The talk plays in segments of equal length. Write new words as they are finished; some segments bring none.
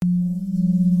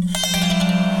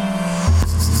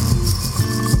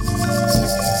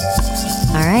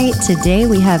right, today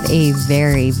we have a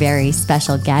very, very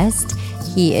special guest.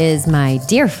 He is my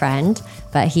dear friend,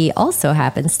 but he also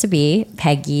happens to be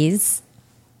Peggy's...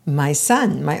 My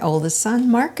son, my oldest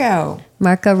son, Marco.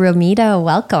 Marco Rometo,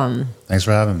 welcome. Thanks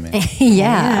for having me.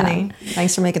 Yeah. Honey.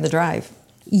 Thanks for making the drive.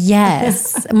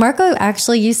 Yes. Marco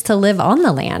actually used to live on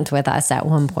the land with us at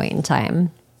one point in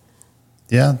time.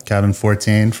 Yeah, cabin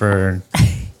 14 for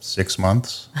 6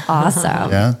 months. Awesome.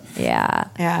 Yeah. Yeah.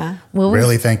 Yeah.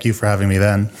 Really, thank you for having me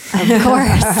then. Of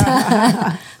course.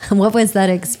 What was that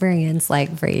experience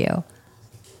like for you?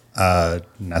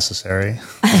 Necessary.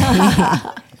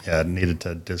 Yeah, needed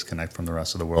to disconnect from the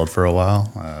rest of the world for a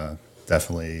while.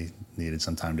 Definitely needed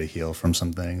some time to heal from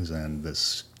some things, and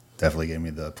this definitely gave me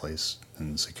the place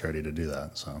and security to do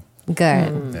that. So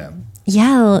Good. yeah.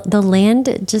 Yeah, the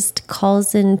land just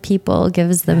calls in people,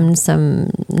 gives them some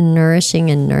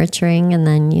nourishing and nurturing, and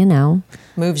then,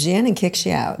 Moves you in and kicks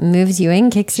you out. moves you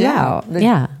in, kicks you Yeah. out.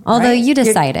 Yeah. Although Right? you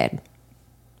decided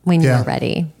when you Yeah. were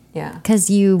ready. Yeah. Because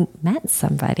you met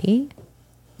somebody,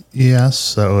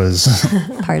 Yes, that was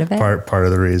part of it. part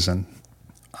of the reason.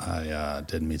 I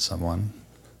did meet someone,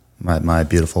 my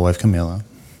beautiful wife Camila.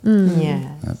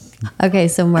 Yeah. Okay,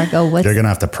 so Marco, what's... You're gonna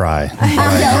have to pry.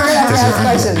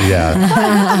 Yeah.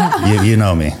 Yeah, you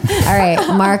know me. All right,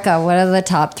 Marco, what are the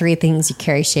top 3 things you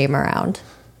carry shame around?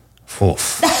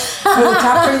 Oof.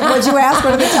 Top 3, what'd you ask?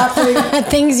 What are the top 3?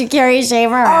 Things you carry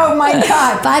shame around. Oh my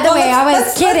God. By the way, I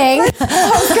was kidding. I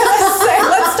was going to say,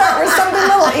 let's start with something a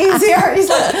little easier. He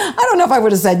said, I don't know if I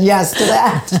would have said yes to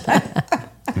that.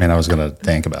 I mean, I was gonna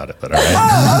think about it, but all right.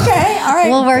 Oh, okay. All right.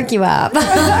 We'll work you up.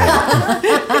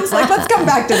 It's like, let's come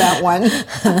back to that one.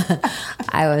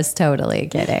 I was totally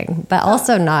kidding, but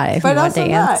also not if you want also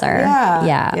to not. answer.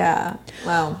 Yeah. Yeah.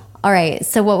 Well, All right.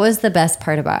 So, what was the best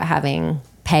part about having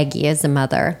Peggy as a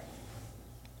mother?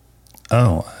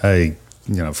 Oh,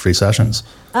 free sessions.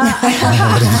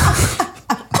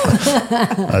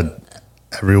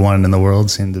 Everyone in the world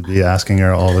seemed to be asking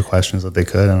her all the questions that they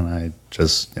could, and I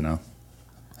just,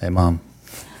 hey, Mom,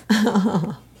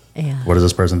 Yeah. what does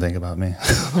this person think about me?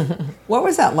 what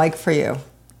was that like for you?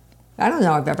 I don't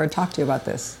know if I've ever talked to you about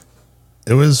this.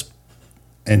 It was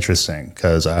interesting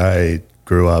because I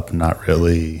grew up not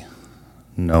really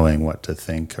knowing what to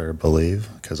think or believe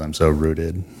because I'm so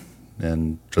rooted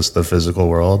in just the physical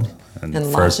world. And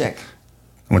logic.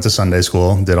 I went to Sunday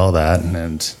school, did all that,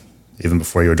 and even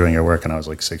before you were doing your work and I was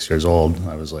like 6 years old,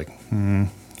 I was like,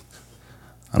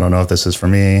 I don't know if this is for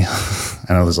me.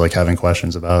 And I was like having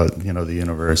questions about, the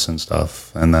universe and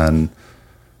stuff. And then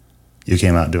you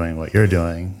came out doing what you're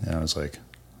doing, and I was like,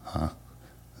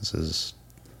 this is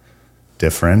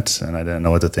different, and I didn't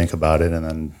know what to think about it. And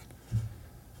then,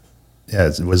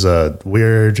 it was a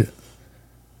weird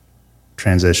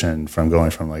transition from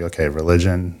going from like, okay,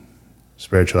 religion,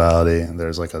 spirituality, and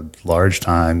there's like a large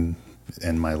time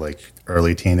in my like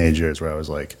early teenage years where I was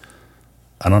like,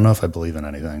 I don't know if I believe in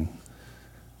anything.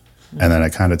 And then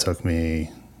it kind of took me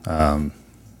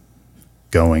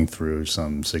going through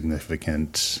some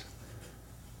significant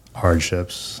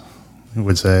hardships, I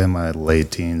would say, in my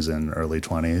late teens and early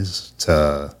 20s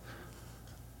to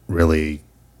really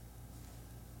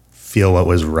feel what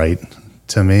was right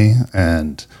to me.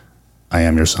 And I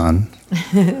am your son.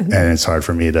 And it's hard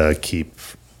for me to keep,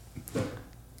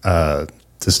 to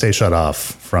stay shut off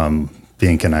from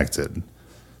being connected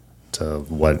to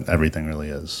what everything really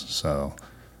is. So,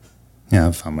 yeah,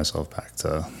 I found myself back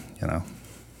to,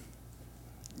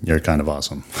 you're kind of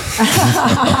awesome.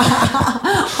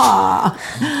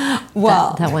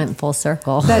 Well, That went full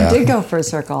circle. that did go for a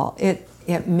circle. It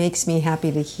makes me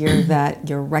happy to hear that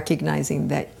you're recognizing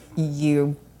that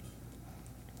you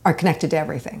are connected to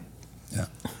everything. Yeah.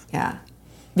 Yeah,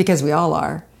 because we all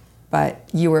are. But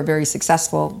you were very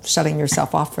successful shutting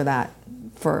yourself off for that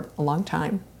for a long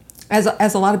time, as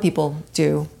a lot of people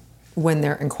do when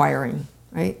they're inquiring,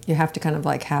 right? You have to kind of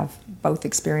like have both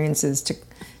experiences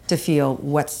to feel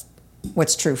what's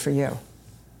true for you.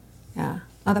 Yeah.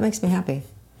 Oh, that makes me happy.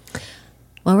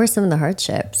 What were some of the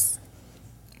hardships?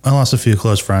 I lost a few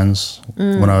close friends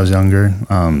when I was younger,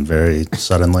 very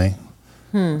suddenly.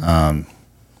 And,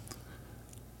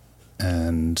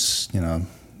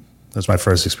 that was my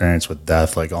first experience with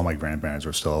death. Like, all my grandparents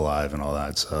were still alive and all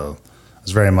that. So it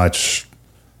was very much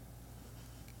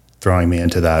throwing me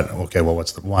into that, okay, well,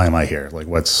 why am I here? Like,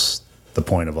 what's the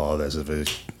point of all of this if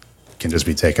it can just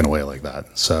be taken away like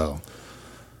that? So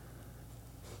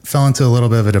fell into a little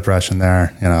bit of a depression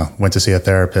there, went to see a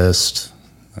therapist.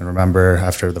 I remember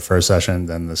after the first session,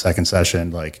 then the second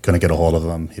session, like, couldn't get a hold of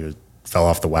him. He fell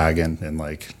off the wagon and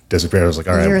like disappeared. I was like,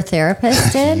 all right. Your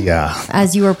therapist did? Yeah.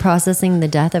 As you were processing the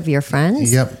death of your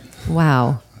friends? Yep.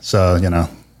 Wow. So,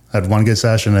 had one good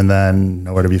session and then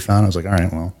nowhere to be found. I was like, all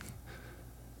right, well,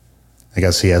 I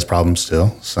guess he has problems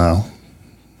too. So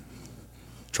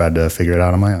tried to figure it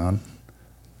out on my own.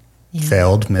 Yeah.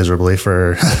 Failed miserably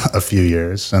for a few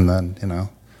years, and then,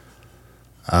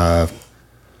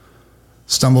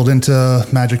 stumbled into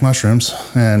magic mushrooms,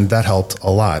 and that helped a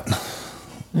lot.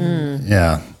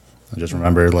 Yeah. I just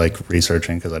remember like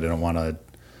researching because I didn't want to,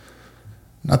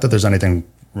 not that there's anything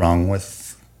wrong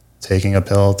with taking a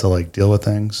pill to like deal with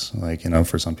things. Like,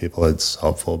 for some people it's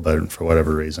helpful, but for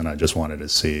whatever reason, I just wanted to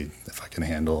see if I can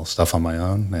handle stuff on my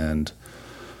own. And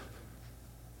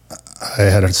I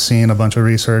had seen a bunch of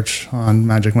research on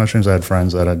magic mushrooms. I had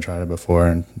friends that had tried it before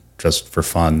and just for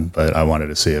fun, but I wanted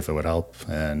to see if it would help.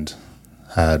 And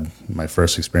had my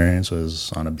first experience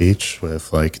was on a beach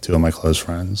with like two of my close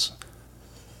friends.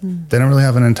 Didn't really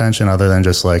have an intention other than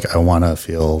just like, I want to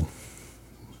feel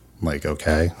like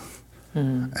okay.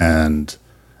 And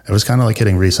it was kind of like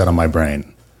hitting reset on my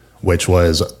brain, which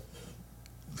was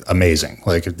amazing.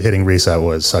 Like hitting reset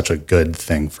was such a good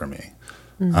thing for me.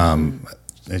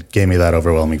 It gave me that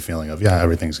overwhelming feeling of, yeah,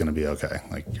 everything's going to be okay.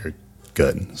 Like you're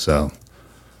good. So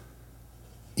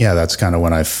yeah, that's kind of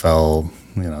when I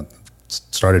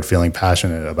started feeling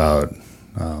passionate about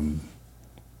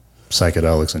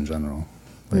psychedelics in general.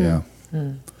 But yeah.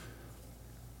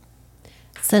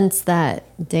 Since that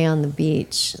day on the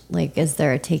beach, like, is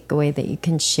there a takeaway that you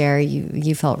can share?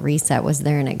 You felt reset. Was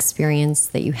there an experience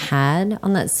that you had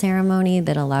on that ceremony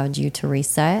that allowed you to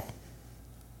reset?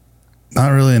 Not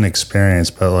really an experience,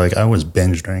 but like I was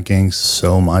binge drinking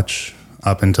so much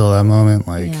up until that moment,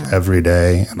 like every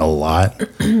day and a lot.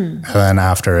 And then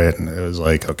after it was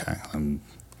like, okay,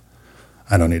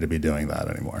 I don't need to be doing that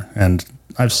anymore. And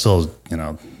I've still,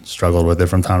 struggled with it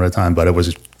from time to time, but it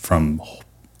was from,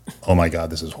 oh my God,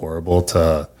 this is horrible,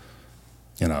 to,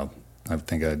 I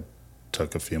think I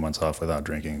took a few months off without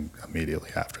drinking immediately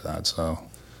after that. So,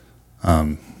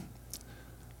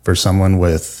 for someone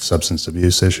with substance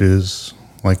abuse issues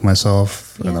like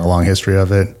myself and a long history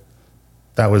of it,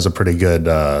 that was a pretty good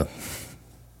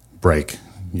break,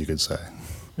 you could say.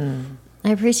 I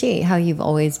appreciate how you've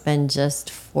always been just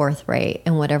forthright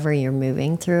in whatever you're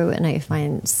moving through, and I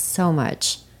find so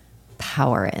much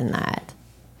power in that.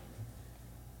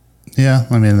 Yeah,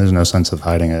 I mean, there's no sense of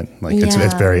hiding it. Like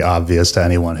it's very obvious to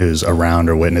anyone who's around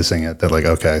or witnessing it that like,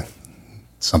 okay,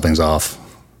 something's off.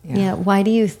 Yeah. Why do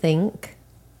you think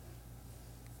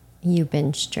you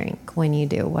binge drink when you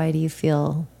do? Why do you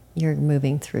feel you're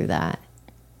moving through that?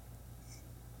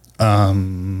 I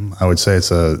would say it's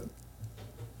an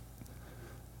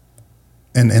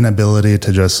inability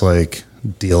to just like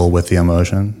deal with the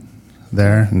emotion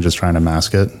there and just trying to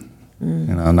mask it,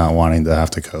 not wanting to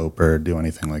have to cope or do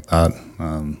anything like that.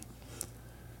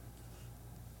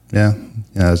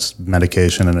 It's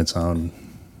medication in its own.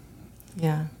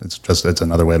 Yeah. It's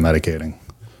another way of medicating.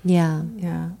 Yeah.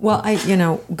 Yeah. Well,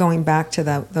 going back to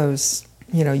those,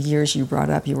 years you brought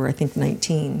up, you were, I think,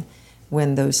 19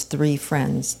 when those three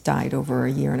friends died over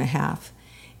a year and a half.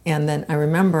 And then I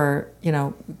remember,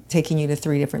 taking you to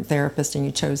three different therapists, and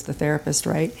you chose the therapist,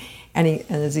 right? And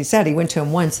as he said, he went to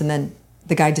him once, and then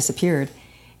the guy disappeared.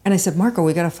 And I said, Marco,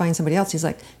 we got to find somebody else. He's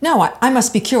like, no, I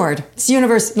must be cured. It's the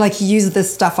universe. Like, he used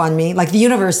this stuff on me. Like, the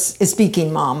universe is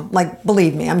speaking, Mom. Like,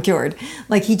 believe me, I'm cured.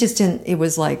 Like, he just didn't, it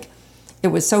was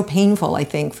so painful, I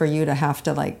think, for you to have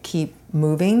to like keep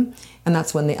moving. And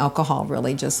that's when the alcohol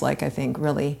really just like, I think,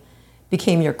 really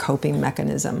became your coping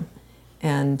mechanism.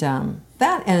 And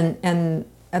and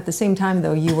at the same time,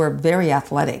 though, you were very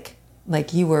athletic.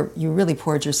 Like you really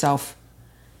poured yourself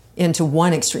into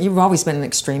one extreme. You've always been an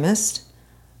extremist.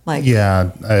 Like,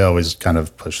 yeah, I always kind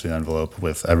of push the envelope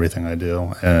with everything I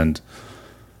do. And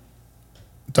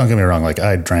don't get me wrong, like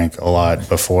I drank a lot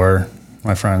before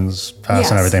my friends passed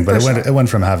and everything, but it went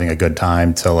from having a good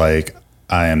time to like,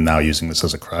 I am now using this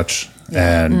as a crutch.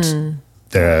 Yeah. And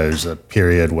there's a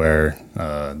period where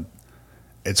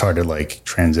it's hard to like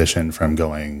transition from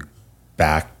going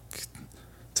back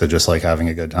to just like having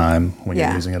a good time when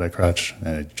you're using it as a crutch,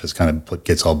 and it just kind of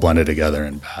gets all blended together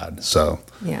and bad. So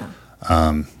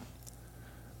I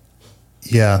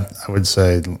would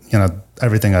say,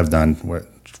 everything I've done,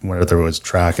 whether it was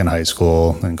track in high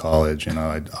school and college,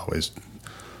 I always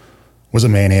was a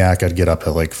maniac. I'd get up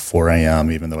at like 4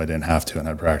 a.m. even though I didn't have to, and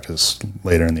I'd practice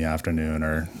later in the afternoon,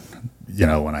 or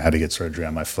when I had to get surgery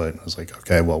on my foot, I was like,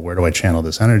 okay, well, where do I channel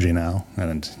this energy now?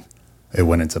 And it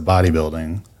went into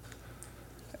bodybuilding.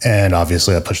 And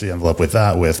obviously I pushed the envelope with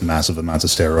that, with massive amounts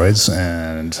of steroids.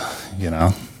 And,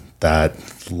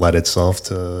 that led itself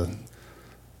to,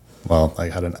 I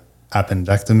had an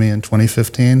appendectomy in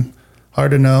 2015.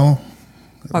 Hard to know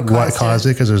caused caused it,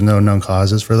 because there's no known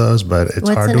causes for those, but it's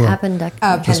What's hard an to...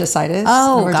 appendectomy? Appendicitis.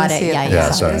 Oh, got it. Emergency Yeah,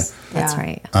 yeah. Sorry. appendicitis. That's Yeah.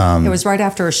 right. It was right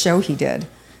after a show he did.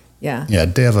 Yeah. Yeah,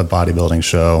 day of a bodybuilding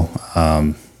show.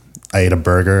 I ate a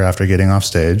burger after getting off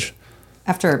stage.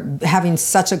 After having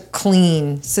such a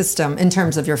clean system in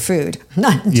terms of your food,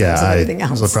 not in terms of anything It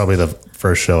else. was probably the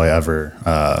first show I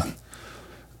ever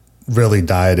really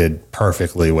dieted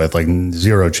perfectly with like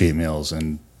 0 cheat meals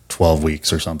in 12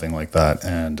 weeks or something like that.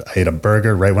 And I ate a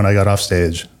burger right when I got off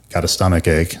stage, got a stomach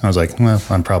ache. I was like, well,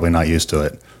 I'm probably not used to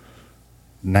it.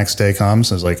 Next day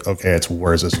comes, I was like, okay, it's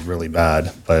worse. This is really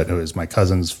bad. But it was my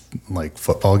cousin's like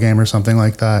football game or something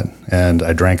like that. And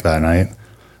I drank that night.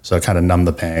 So it kind of numbed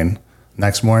the pain.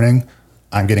 Next morning,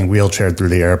 I'm getting wheelchaired through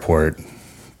the airport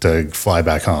to fly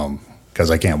back home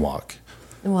because I can't walk.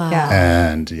 Wow. Yeah.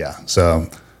 And so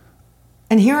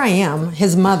And here I am,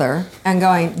 his mother, and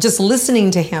going, just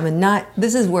listening to him and not,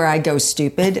 this is where I go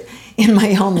stupid in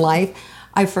my own life.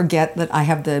 I forget that I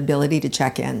have the ability to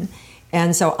check in.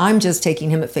 And so I'm just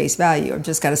taking him at face value. I've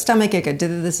just got a stomach ache. I did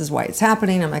it. This is why it's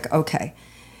happening. I'm like, okay.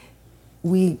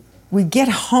 We get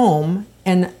home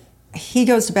and he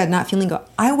goes to bed not feeling good.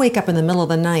 I wake up in the middle of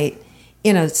the night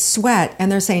in a sweat and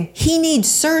they're saying, he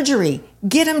needs surgery.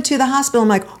 Get him to the hospital. I'm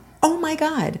like, oh my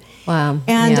God. Wow.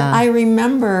 And Yeah. I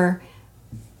remember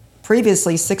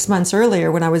previously 6 months earlier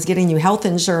when I was getting you health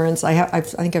insurance, I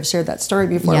think I've shared that story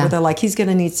before, Yeah. where they're like, he's going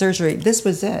to need surgery. This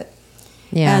was it.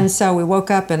 Yeah. And so we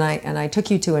woke up and I took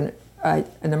you to an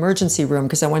emergency room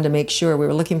because I wanted to make sure. We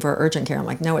were looking for urgent care. I'm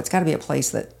like, no, it's got to be a place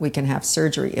that we can have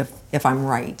surgery if I'm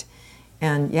right.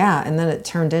 And and then it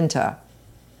turned into,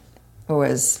 it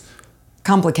was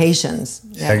complications.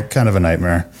 yeah, kind of a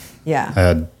nightmare. Yeah. I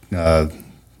had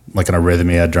like an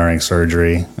arrhythmia during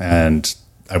surgery, and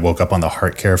I woke up on the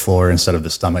heart care floor instead of the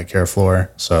stomach care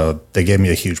floor. So they gave me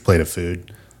a huge plate of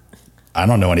food. I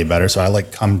don't know any better, so I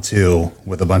like come to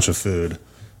with a bunch of food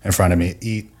in front of me,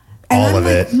 eat And all I'm of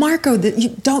like, it. Marco,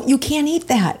 you can't eat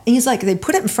that. And he's like, they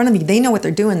put it in front of me. They know what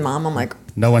they're doing, Mom. I'm like,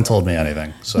 No one told me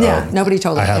anything. So Yeah, nobody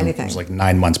told me anything. I was like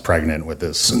 9 months pregnant with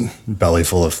this belly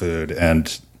full of food, and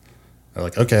they're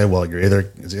like, okay, well, you're either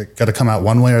got to come out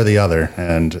one way or the other,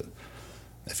 and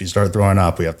if you start throwing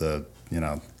up, we have to,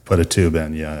 put a tube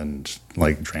in you and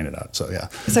like drain it out. So yeah.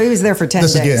 so he was there for 10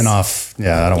 This days. is getting off.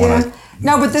 Yeah, I don't want to.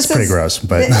 No, but this it's pretty is gross.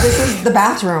 But this is the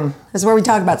bathroom. This is where we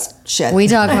talk about shit. We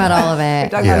talk about all of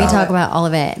it. talk We talk about all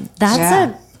of it. That's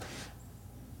Yeah. a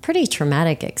pretty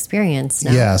traumatic experience.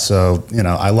 No? yeah, so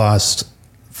I lost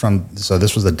so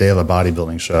this was the day of a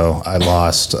bodybuilding show. I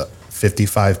lost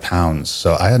 55 pounds.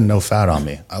 So I had no fat on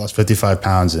me. I lost 55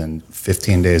 pounds in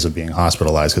 15 days of being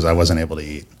hospitalized because I wasn't able to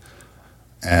eat.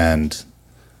 And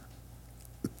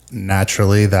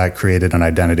naturally that created an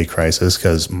identity crisis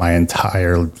because my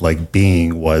entire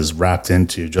being was wrapped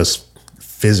into just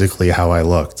physically how I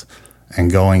looked. And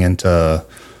going into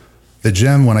the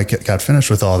gym when I got finished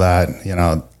with all that,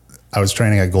 I was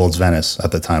training at Gold's Venice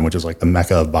at the time, which is like the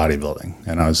mecca of bodybuilding.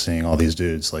 And I was seeing all these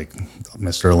dudes like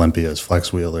Mr. Olympia's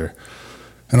Flex Wheeler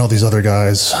and all these other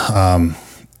guys,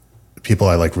 people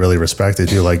I really respected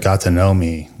who got to know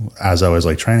me as I was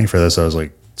training for this. I was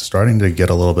starting to get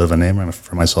a little bit of a name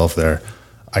for myself there.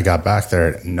 I got back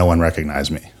there, no one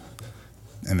recognized me.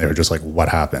 And they were just like, what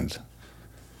happened?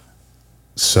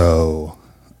 So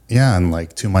yeah,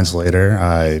 and 2 months later,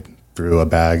 I threw a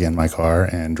bag in my car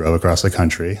and drove across the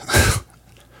country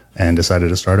and decided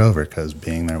to start over because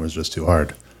being there was just too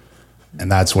hard. And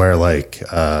that's where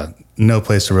no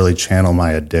place to really channel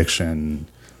my addiction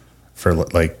for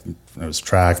it was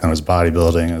track, then it was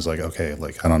bodybuilding. I was like, okay,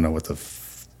 I don't know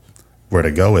where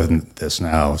to go with this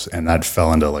now. And that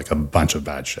fell into a bunch of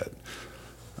bad shit.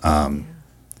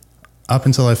 Up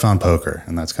until I found poker,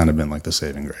 and that's kind of been the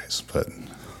saving grace. But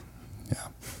yeah.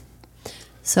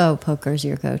 So poker's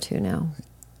your go-to now.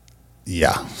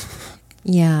 Yeah.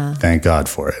 Yeah. Thank God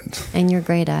for it. And you're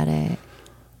great at it.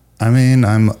 I mean,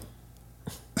 I'm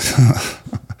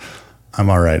I'm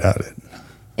all right at it.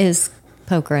 Is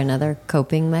poker another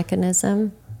coping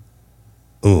mechanism?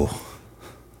 Ooh.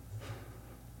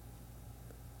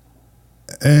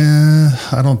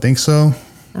 I don't think so,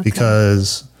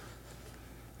 because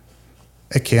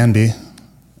it can be.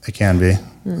 It can be.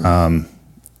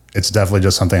 It's definitely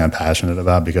just something I'm passionate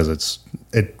about because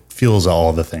it fuels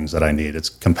all the things that I need. It's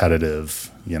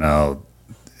competitive,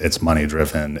 it's money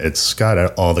driven. It's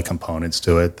got all the components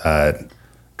to it that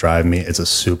drive me. It's a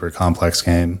super complex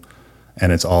game,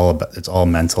 and it's all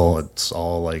mental. It's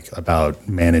all about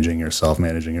managing yourself,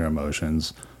 managing your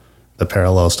emotions. The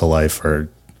parallels to life are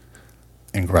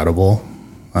incredible.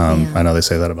 I know they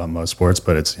say that about most sports,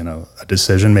 but it's a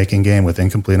decision-making game with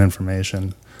incomplete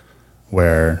information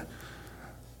where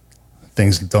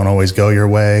things don't always go your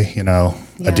way. You know,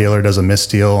 a dealer does a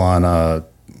misdeal on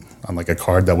like a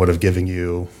card that would have given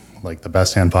you like the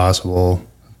best hand possible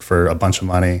for a bunch of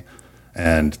money,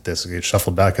 and this gets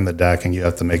shuffled back in the deck, and you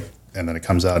have to make, and then it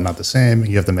comes out not the same.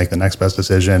 You have to make the next best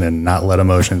decision and not let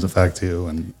emotions affect you,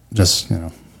 and just, you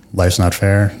know, life's not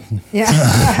fair.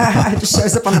 Yeah, it just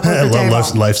shows up on the poker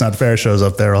table. Life's not fair shows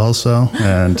up there also,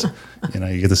 and you know,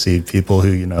 you get to see people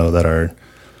who, you know, that are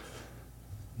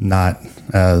not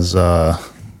as I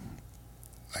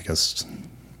guess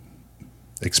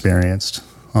experienced,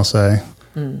 I'll say,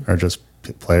 or just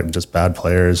bad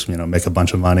players, you know, make a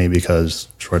bunch of money because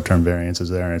short-term variance is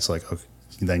there, and it's like, okay,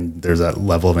 then there's that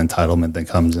level of entitlement that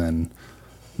comes in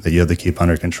that you have to keep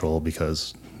under control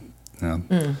because, you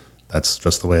know, that's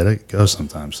just the way it goes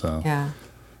sometimes. So yeah.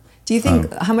 Do you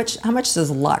think how much does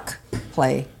luck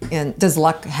play in? Does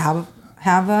luck have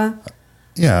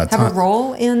a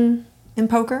role in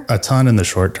poker? A ton in the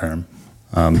short term.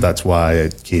 That's why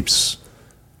it keeps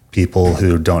people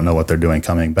who don't know what they're doing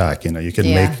coming back. You know, you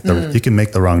can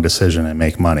make the wrong decision and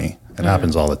make money. It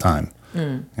happens all the time.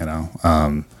 You know,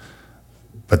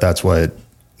 but that's what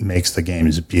makes the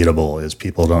games beatable is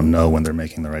people don't know when they're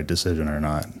making the right decision or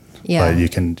not. Yeah.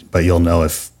 But you'll know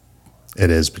if it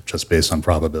is just based on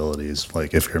probabilities,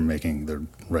 like if you're making the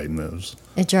right moves.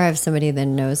 It drives somebody that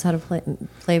knows how to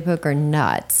play poker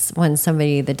nuts when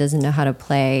somebody that doesn't know how to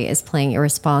play is playing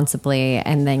irresponsibly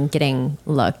and then getting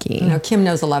lucky. You know, Kim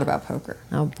knows a lot about poker.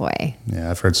 Oh, boy.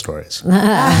 Yeah, I've heard stories.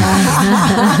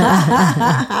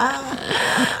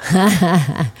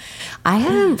 I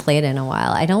haven't played in a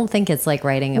while. I don't think it's like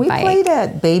riding a bike. We played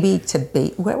at Baby to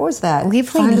Baby. What was that? We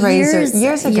played years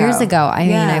ago. Years ago. I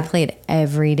mean, I played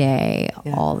every day,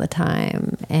 all the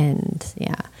time. And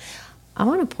yeah, I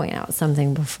want to point out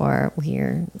something before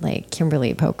we're like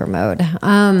Kimberly poker mode.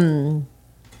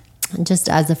 Just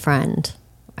as a friend,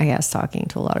 I guess talking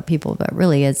to a lot of people, but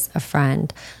really as a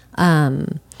friend,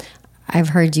 I've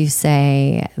heard you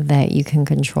say that you can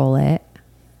control it.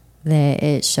 That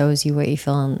it shows you what you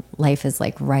feel in life is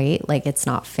like right, like it's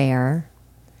not fair,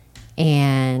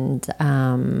 and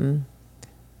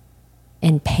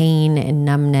pain and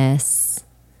numbness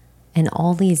and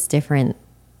all these different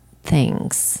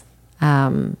things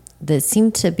that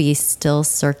seem to be still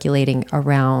circulating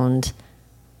around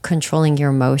controlling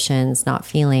your emotions, not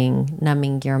feeling,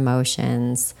 numbing your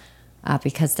emotions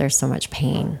because there's so much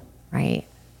pain, right?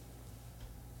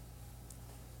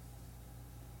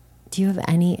 Do you have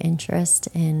any interest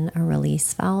in a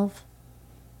release valve?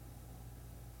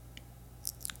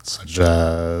 Such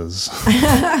as,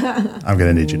 I'm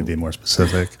going to need you to be more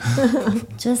specific.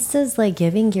 Just as like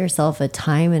giving yourself a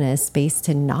time and a space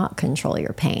to not control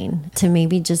your pain, to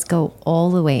maybe just go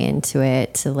all the way into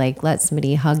it, to like let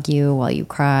somebody hug you while you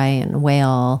cry and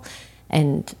wail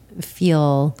and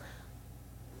feel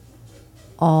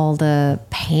all the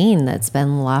pain that's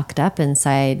been locked up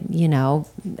inside, you know,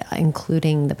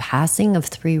 including the passing of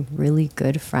 3 really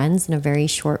good friends in a very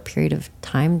short period of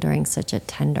time during such a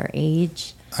tender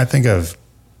age. I think I've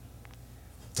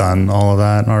done all of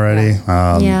that already.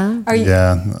 I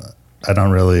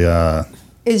don't really.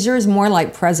 Is yours more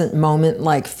like present moment,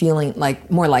 like feeling like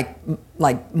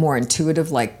more intuitive,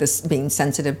 like this being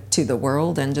sensitive to the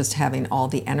world and just having all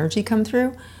the energy come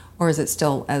through? Or is it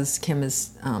still, as Kim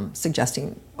is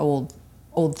suggesting, old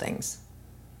things?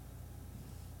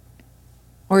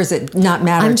 Or is it not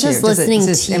matter to you? I'm just listening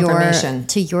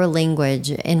to your language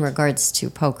in regards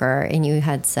to poker, and you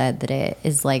had said that it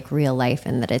is like real life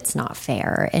and that it's not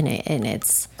fair, and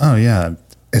it's. Oh yeah,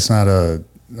 it's not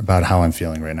about how I'm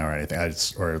feeling right now or anything.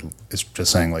 It's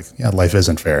just saying like, yeah, life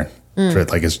isn't fair.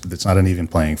 Like it's not an even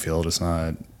playing field. It's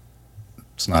not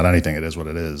anything. It is what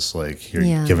it is. Like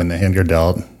you're given the hand you're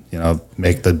dealt. You know,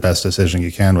 make the best decision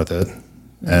you can with it,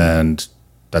 and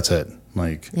that's it.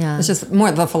 Like, it's just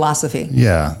more the philosophy.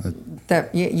 Yeah,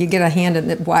 that you get a hand in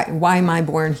it. Why am I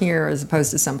born here as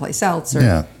opposed to someplace else?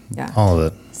 Or, all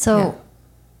of it. So,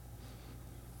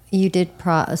 you did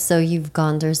so you've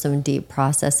gone through some deep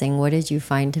processing. What did you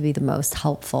find to be the most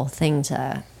helpful thing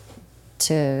to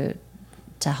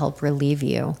help relieve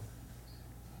you?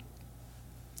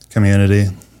 Community,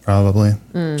 probably.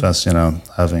 Just, you know,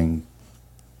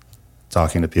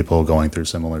 talking to people going through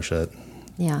similar shit.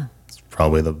 Yeah. It's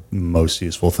probably the most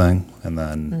useful thing. And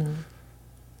then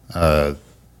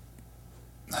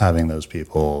having those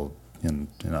people, you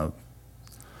know,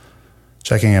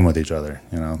 checking in with each other,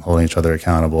 you know, holding each other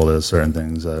accountable to certain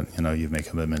things that, you know, you've made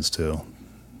commitments to.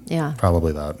 Yeah.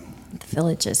 Probably that. The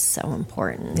village is so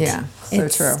important. Yeah, so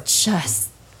true. It's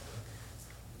just,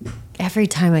 every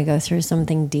time I go through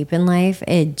something deep in life,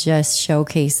 it just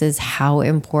showcases how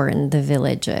important the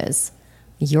village is.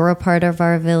 you're a part of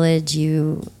our village.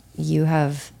 You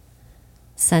have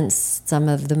sent some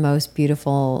of the most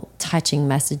beautiful, touching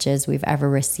messages we've ever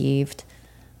received.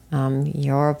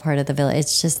 You're a part of the village.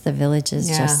 It's just the village is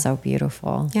just so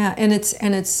beautiful. Yeah, and it's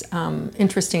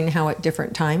interesting how at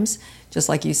different times, just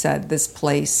like you said, this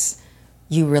place,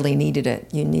 you really needed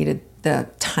it. You needed the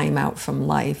time out from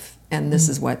life, and this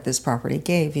is what this property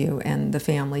gave you, and the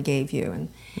family gave you, and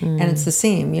it's the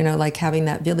same. Like having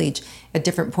that village at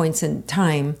different points in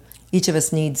time, each of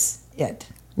us needs it,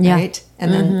 right?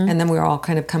 And then we're all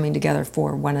kind of coming together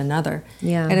for one another.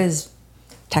 Yeah, it is.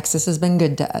 Texas has been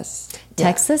good to us.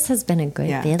 Texas has been a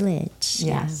good village.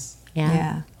 Yes.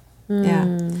 Yeah.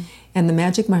 And the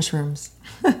magic mushrooms.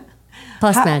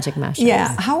 Plus magic mushrooms.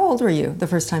 Yeah. How old were you the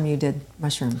first time you did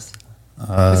mushrooms?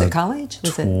 Was it college?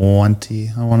 Was 20,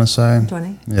 I want to say.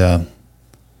 20? Yeah.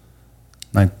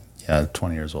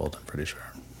 20 years old, I'm pretty sure.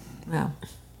 Wow.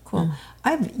 Cool.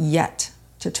 I've yet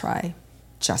to try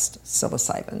just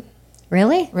psilocybin.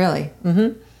 Really? Really.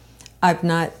 Mm-hmm. I've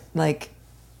not,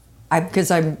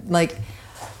 because I'm like,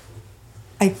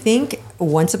 I think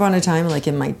once upon a time, like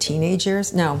in my teenage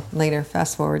years, no, later,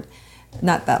 fast forward,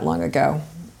 not that long ago,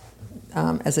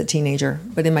 as a teenager,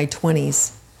 but in my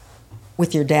 20s,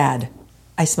 with your dad,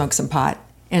 I smoked some pot,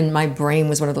 and my brain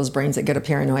was one of those brains that get a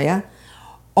paranoia.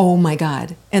 Oh my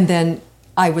God. And then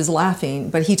I was laughing,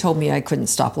 but he told me I couldn't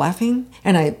stop laughing,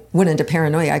 and I went into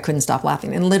paranoia. I couldn't stop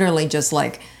laughing, and literally just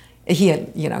like, he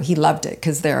loved it,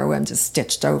 because there I'm just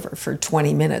stitched over for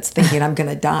 20 minutes thinking I'm going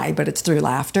to die, but it's through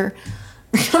laughter.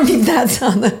 I mean, that's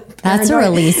on the paranoia. That's a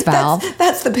release valve.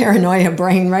 That's the paranoia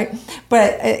brain, right?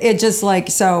 But it just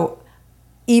so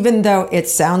even though it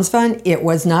sounds fun, it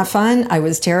was not fun. I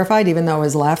was terrified. Even though I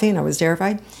was laughing, I was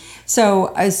terrified.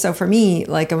 So for me,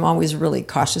 I'm always really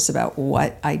cautious about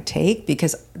what I take,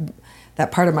 because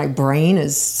that part of my brain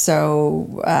is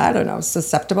so, I don't know,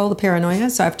 susceptible to paranoia.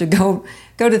 So I have to go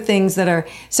to things that are,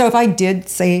 so if I did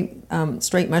say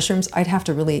straight mushrooms, I'd have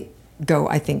to really go,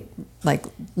 I think,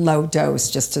 low dose,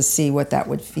 just to see what that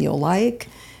would feel like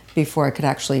before I could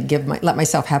actually let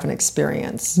myself have an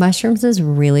experience. Mushrooms is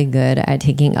really good at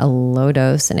taking a low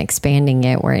dose and expanding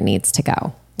it where it needs to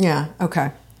go. Yeah,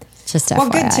 okay. Just FYI. Well,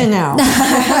 good to know.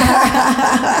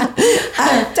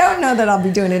 I don't know that I'll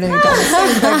be doing it anytime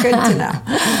soon, but good to know.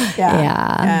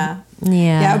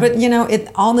 Yeah.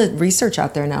 But all the research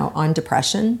out there now on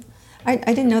depression, I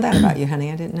didn't know that about you, honey.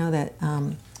 I didn't know that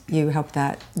you helped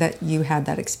that you had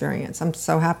that experience. I'm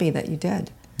so happy that you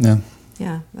did. Yeah.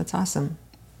 Yeah, that's awesome.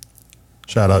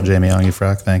 Shout out Jamie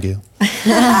Ongefrack, thank you.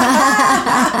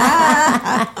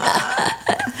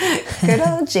 Good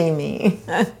old Jamie.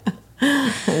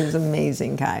 He was an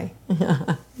amazing guy.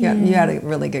 You had a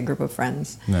really good group of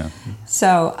friends. Yeah.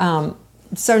 So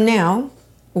now,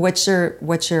 what's your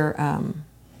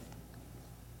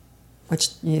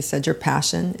you said your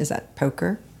passion is at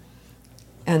poker,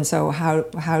 and so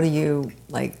how do you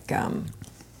do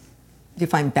you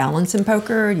find balance in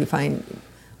poker? Do you find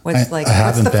what's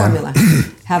the formula?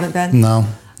 Haven't been? No,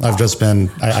 I've just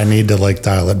been. I need to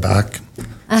dial it back.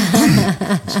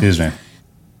 Excuse me.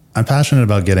 I'm passionate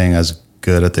about getting as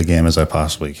good at the game as I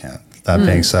possibly can. That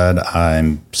being said,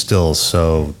 I'm still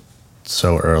so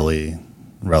early,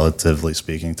 relatively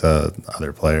speaking, to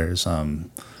other players.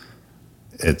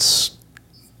 It's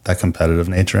that competitive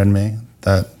nature in me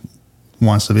that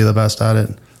wants to be the best at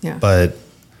it. Yeah. But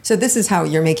so this is how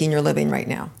you're making your living right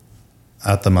now?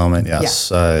 At the moment,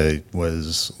 yes. Yeah. I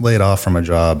was laid off from a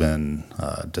job in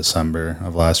December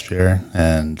of last year,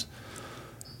 and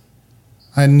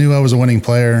I knew I was a winning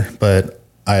player, but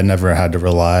I had never had to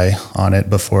rely on it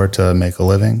before to make a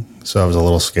living. So I was a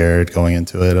little scared going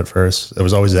into it at first. It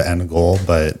was always the end goal,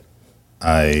 but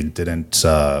I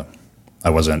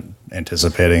wasn't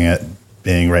anticipating it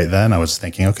being right then. I was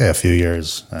thinking, okay, a few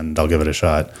years and I'll give it a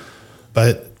shot.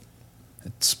 But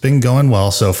it's been going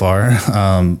well so far.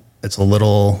 It's a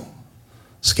little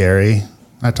scary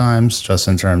at times, just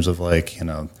in terms of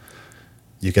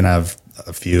you can have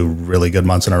a few really good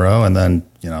months in a row, and then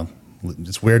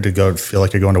it's weird to feel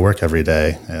like you're going to work every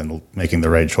day and making the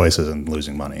right choices and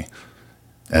losing money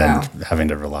and having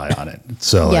to rely on it.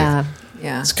 So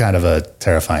it's kind of a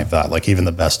terrifying thought. Even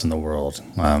the best in the world,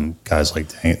 guys like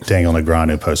Daniel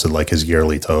Negreanu posted his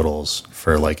yearly totals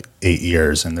for 8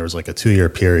 years, and there was a 2-year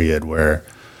period where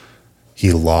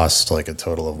he lost a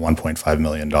total of $1.5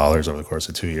 million over the course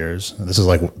of 2 years. This is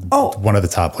one of the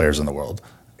top players in the world.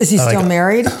 Is he still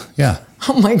married? Yeah.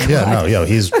 Oh my God. Yeah,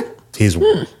 he's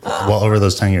well over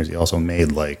those 10 years. He also made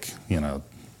 $8 or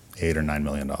 $9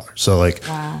 million. So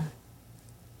wow.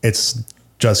 It's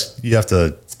just, you have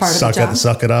to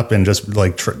suck it up and just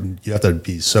you have to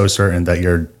be so certain that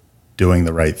you're doing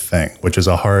the right thing, which is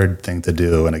a hard thing to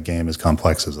do in a game as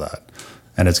complex as that.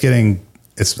 And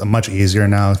it's much easier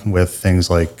now with things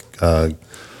like,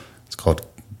 it's called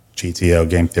GTO,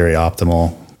 Game Theory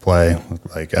Optimal Play.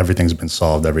 Like everything's been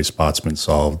solved, every spot's been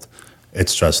solved.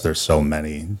 It's just there's so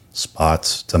many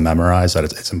spots to memorize that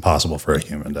it's impossible for a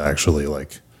human to actually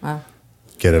Wow.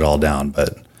 get it all down.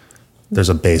 But there's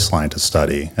a baseline to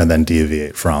study and then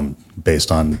deviate from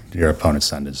based on your opponent's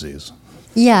tendencies.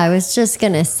 Yeah, I was just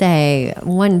going to say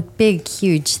one big,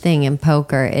 huge thing in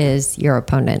poker is your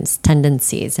opponent's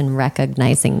tendencies and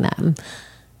recognizing them.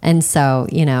 And so,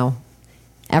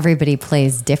 everybody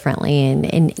plays differently.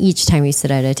 And each time you sit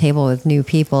at a table with new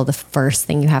people, the first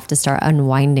thing you have to start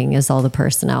unwinding is all the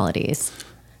personalities.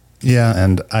 Yeah,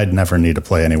 and I'd never need to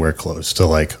play anywhere close to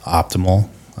optimal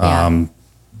Yeah.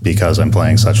 because I'm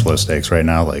playing such low stakes right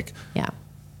now. Yeah.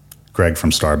 Greg from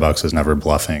Starbucks is never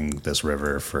bluffing this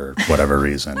river for whatever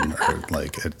reason. Or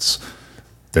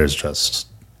there's just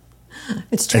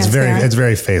It's transparent. it's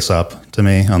very face up to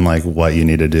me on what you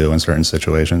need to do in certain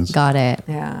situations. Got it.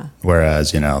 Yeah.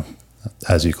 Whereas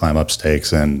as you climb up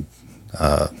stakes and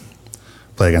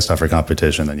play against tougher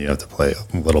competition, then you have to play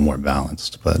a little more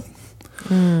balanced. But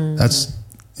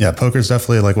poker's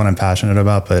definitely what I'm passionate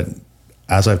about. But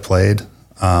as I've played,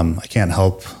 I can't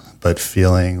help but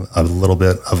feeling a little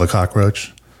bit of a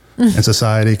cockroach in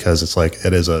society because it's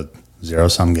it is a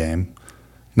zero-sum game.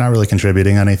 You're not really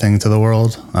contributing anything to the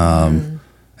world.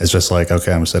 It's just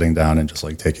okay, I'm sitting down and just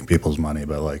taking people's money,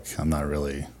 but I'm not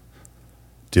really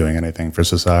doing anything for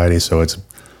society. So it's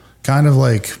kind of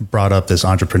brought up this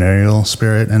entrepreneurial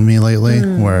spirit in me lately,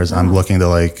 whereas I'm looking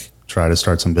to try to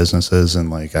start some businesses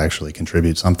and actually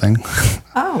contribute something.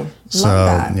 Oh, So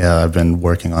love that. yeah, I've been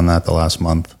working on that the last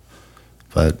month,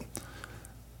 but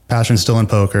passion's still in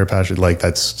poker. Passion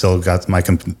that's still got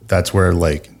that's where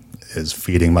is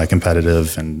feeding my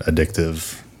competitive and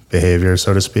addictive behavior,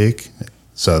 so to speak.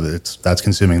 So that's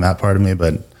consuming that part of me,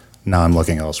 but now I'm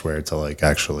looking elsewhere to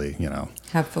actually,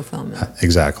 Have fulfillment.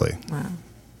 exactly. Wow.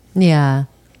 Yeah.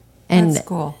 And That's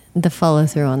cool. the follow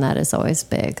through on that is always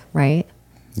big, right?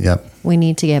 Yep, We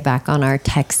need to get back on our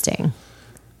texting,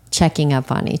 checking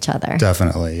up on each other.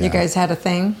 definitely. Yeah. You guys had a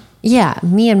thing? Yeah,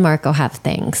 me and Marco have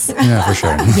things. Yeah, for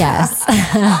sure. Yes.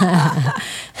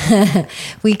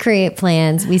 We create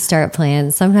plans, we start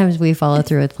plans. Sometimes we follow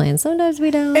through with plans, sometimes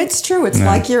we don't. It's true. It's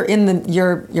like you're in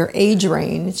your age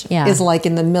range Yeah. is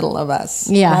in the middle of us.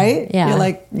 Yeah, Right? yeah.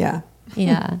 You're yeah.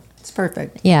 Yeah. It's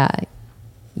perfect. Yeah.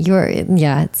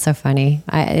 It's so funny.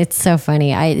 It's so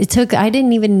funny. I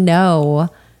didn't even know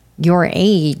your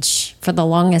age for the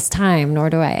longest time, nor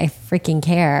do I freaking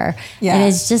care. Yeah. And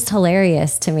it's just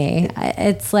hilarious to me.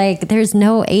 It's there's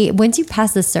no age. Once you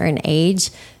pass a certain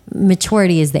age,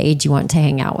 maturity is the age you want to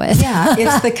hang out with. Yeah,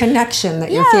 it's the connection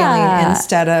that you're feeling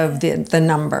instead of the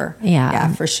number. Yeah.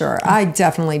 Yeah, for sure. I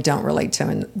definitely don't relate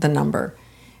to the number.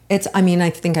 I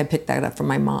think I picked that up from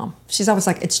my mom. She's always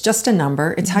it's just a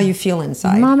number. It's how you feel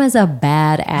inside. Mama's a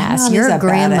badass. Mom is Your a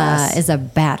grandma badass. is a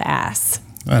badass.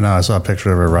 I know. I saw a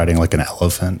picture of her riding an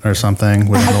elephant or something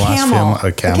within the last camel. film.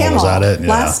 A camel was at it. Yeah.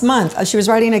 Last month, she was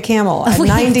riding a camel at Wait.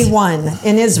 91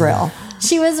 in Israel.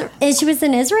 She was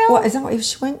in Israel? Well, is that what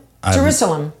she went?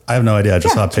 Jerusalem. I have no idea. I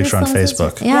just Yeah, saw a picture on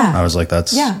Jerusalem's Facebook. Yeah. I was like,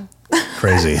 that's Yeah.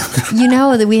 crazy. You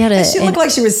know that we had She looked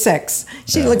like she was 6.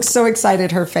 She looked so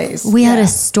excited, her face. we had a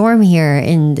storm here,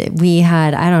 and we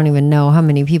had, I don't even know how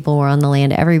many people were on the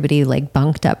land. Everybody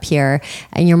bunked up here,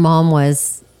 and your mom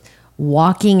was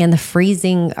walking in the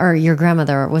freezing, or your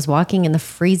grandmother was walking in the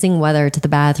freezing weather to the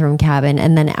bathroom cabin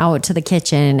and then out to the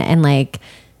kitchen, and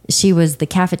she was the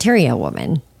cafeteria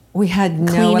woman. We had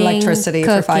no Cleaning, electricity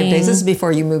for 5 cooking. days. This is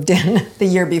before you moved in, the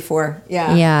year before.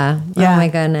 Yeah. Yeah. Yeah. Oh my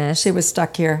goodness. She was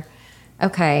stuck here.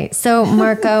 Okay. So,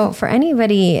 Marco, for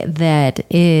anybody that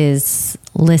is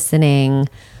listening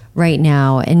right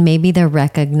now and maybe they're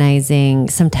recognizing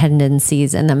some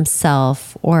tendencies in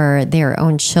themselves or their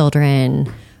own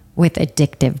children with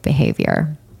addictive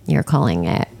behavior, you're calling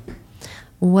it,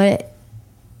 what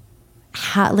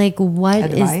is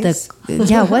Advice?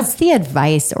 what's the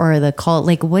advice or the call?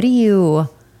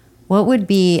 What would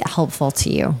be helpful to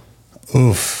you?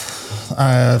 Oof.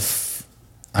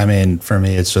 I mean, for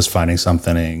me, it's just finding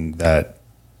something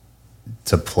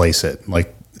to place it.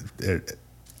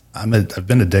 I've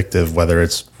been addictive, whether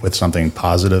it's with something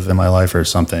positive in my life or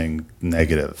something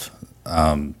negative,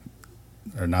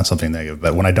 or not something negative.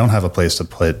 But when I don't have a place to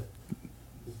put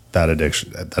that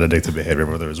addictive behavior,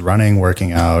 whether it's running,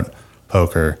 working out,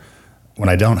 poker, when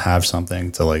I don't have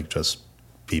something to just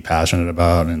be passionate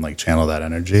about and channel that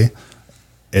energy,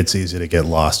 it's easy to get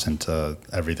lost into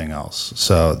everything else.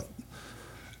 So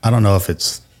I don't know if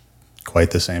it's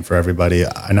quite the same for everybody.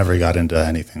 I never got into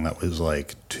anything that was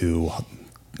like too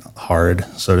hard,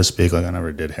 so to speak. Like I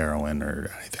never did heroin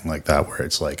or anything like that where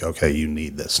it's like, okay, you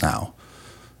need this now.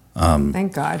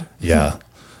 Thank God. Yeah.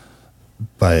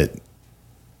 But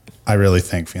I really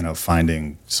think,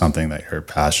 finding something that you're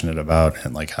passionate about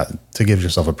and like to give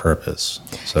yourself a purpose,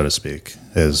 so to speak,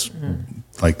 is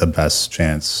like the best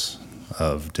chance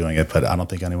of doing it. But I don't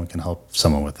think anyone can help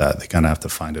someone with that. They kind of have to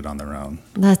find it on their own.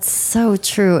 That's so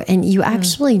true. And you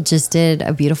actually just did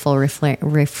a beautiful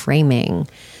reframing,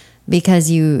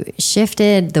 because you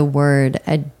shifted the word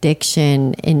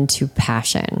addiction into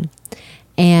passion.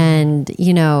 And,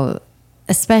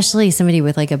 especially somebody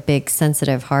with like a big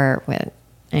sensitive heart, with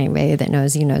anybody that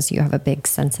knows you have a big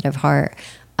sensitive heart,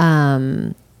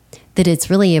 that it's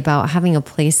really about having a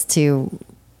place to,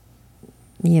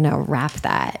 wrap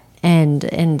that. And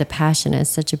the passion is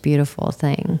such a beautiful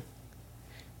thing.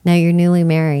 Now you're newly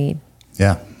married.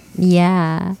 Yeah.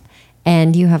 Yeah.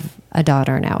 And you have a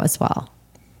daughter now as well.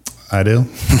 I do.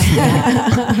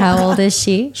 How old is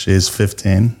she? She's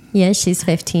 15. Yeah, she's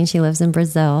 15. She lives in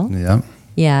Brazil. Yeah.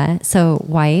 Yeah. So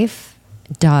wife,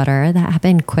 daughter, that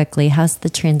happened quickly. How's the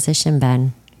transition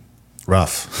been?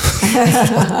 Rough.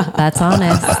 That's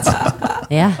honest.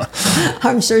 Yeah.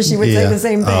 I'm sure she would say the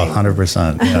same thing.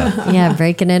 100%. Yeah. Yeah,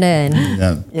 breaking it in.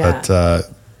 Yeah. But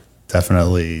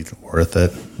definitely worth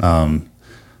it.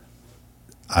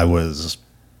 I was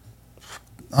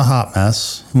a hot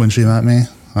mess when she met me.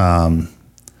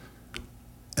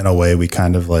 In a way, we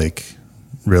kind of like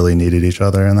really needed each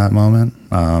other in that moment.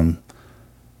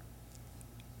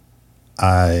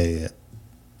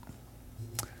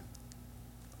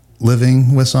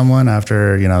 Living with someone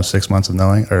after 6 months of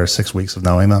knowing, or 6 weeks of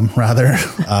knowing them rather,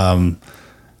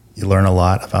 you learn a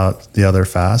lot about the other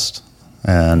fast,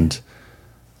 and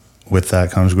with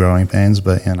that comes growing pains.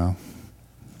 But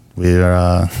we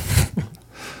are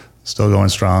still going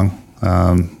strong.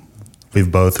 We've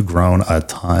both grown a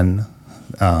ton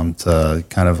to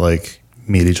kind of like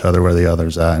meet each other where the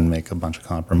other's at and make a bunch of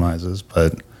compromises.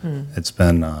 But it's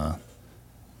been, I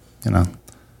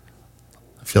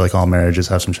feel like all marriages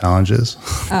have some challenges.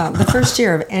 The first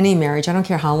year of any marriage, I don't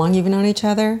care how long you've known each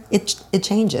other, it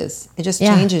changes. It just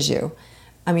changes you.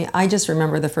 I mean, I just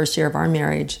remember the first year of our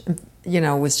marriage,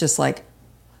 was just like,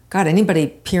 God, anybody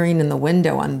peering in the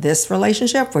window on this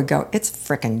relationship would go, it's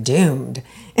freaking doomed,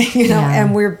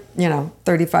 and we're,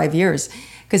 35 years.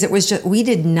 Because it was just, we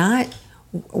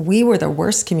were the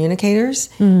worst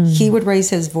communicators. He would raise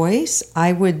his voice,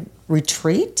 I would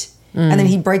retreat, and then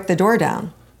he'd break the door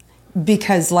down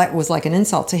because it was like an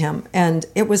insult to him. And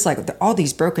it was like all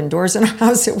these broken doors in our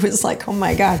house. It was like, oh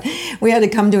my God. We had to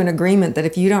come to an agreement that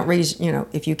if you don't raise,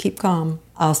 if you keep calm,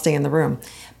 I'll stay in the room.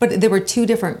 But there were two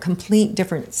complete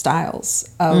different styles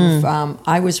of,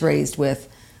 I was raised with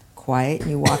quiet,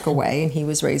 you walk away, and he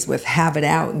was raised with have it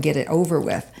out and get it over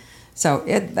with. So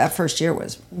that first year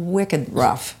was wicked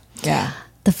rough. Yeah.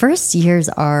 The first years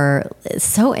are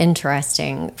so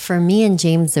interesting. For me and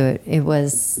James,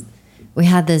 we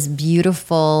had this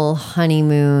beautiful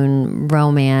honeymoon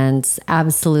romance,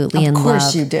 absolutely in love. Of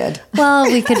course you did. Well,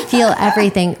 we could feel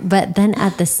everything. But then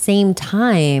at the same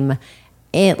time,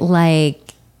 it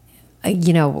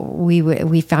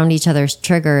we found each other's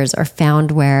triggers, or found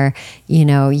where,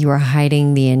 you were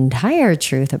hiding the entire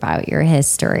truth about your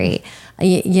history.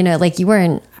 You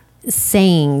weren't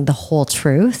saying the whole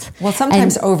truth. Well,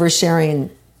 sometimes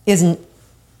oversharing is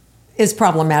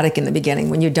problematic in the beginning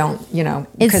when you don't,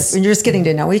 because when you're just getting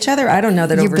to know each other. I don't know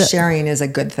that oversharing is a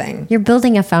good thing. You're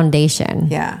building a foundation.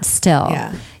 Yeah. Still.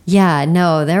 Yeah. Yeah.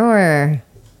 No, there were,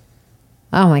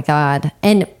 oh my God.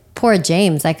 And poor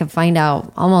James, I could find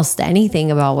out almost anything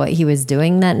about what he was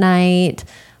doing that night,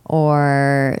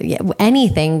 or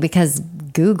anything, because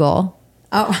Google.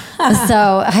 Oh.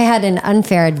 So I had an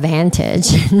unfair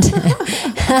advantage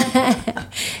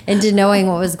into knowing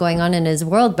what was going on in his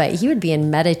world. But he would be in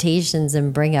meditations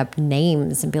and bring up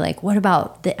names and be like, what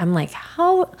about I'm like,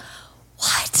 how?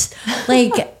 What?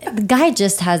 Like, the guy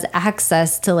just has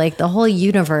access to like the whole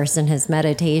universe in his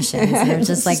meditations. And they're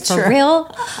just like, for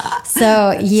real?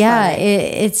 So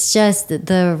it's just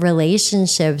the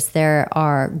relationships. There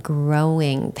are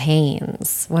growing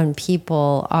pains when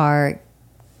people are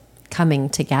coming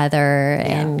together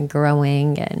and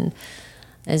growing, and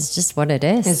it's just what it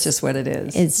is. It's just what it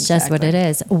is. It's just what it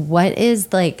is.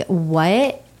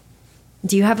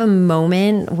 Do you have a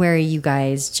moment where you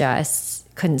guys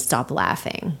just couldn't stop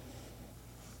laughing?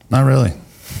 Not really.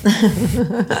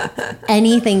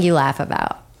 Anything you laugh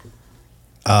about?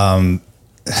 I've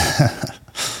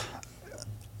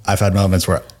had moments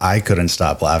where I couldn't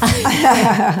stop laughing.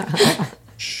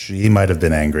 She might have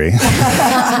been angry,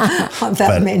 That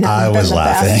but may not I have been was the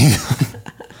laughing.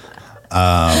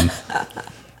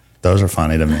 Those are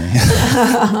funny to me.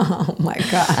 Oh my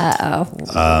God.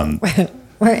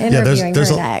 We're interviewing her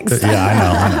a, next. yeah,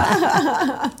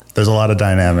 I know. There's a lot of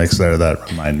dynamics there that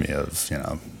remind me of,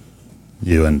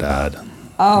 you and Dad.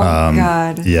 Oh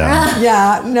God. Yeah.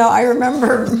 Yeah. No, I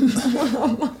remember.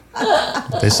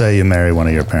 They say you marry one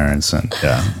of your parents, and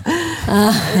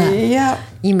Yeah.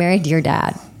 You married your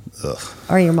dad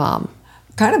or your mom?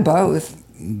 Kind of both.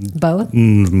 Both?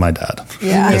 my dad.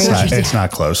 Yeah. It's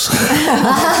not close.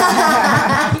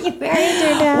 You married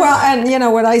your dad? Well,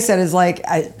 and what I said is like,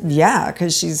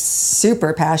 because she's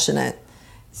super passionate,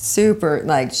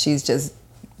 she's just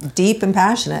deep and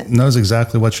passionate. Knows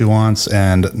exactly what she wants,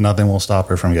 and nothing will stop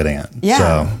her from getting it.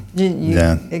 Yeah.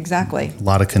 So, Exactly. a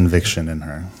lot of conviction in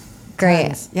her.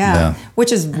 Great. Yeah.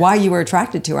 Which is why you were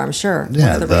attracted to her, I'm sure.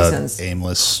 Yeah, One of the reasons.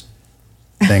 aimless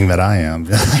thing that I am.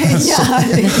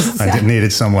 Exactly. I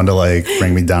needed someone to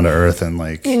bring me down to earth and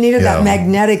You needed that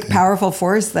magnetic, powerful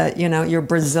force that your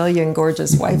Brazilian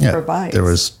gorgeous wife provides.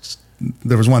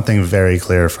 There was one thing very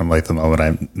clear from the moment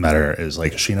I met her is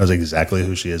she knows exactly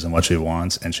who she is and what she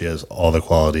wants, and she has all the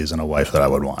qualities in a wife that I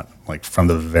would want, from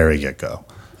the very get-go.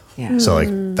 Yeah. So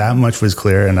that much was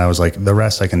clear, and I was like, the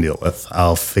rest I can deal with.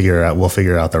 We'll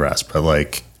figure out the rest,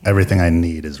 but everything I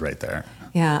need is right there.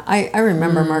 Yeah, I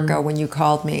remember, Marco, when you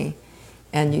called me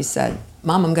and you said,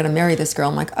 Mom, I'm going to marry this girl.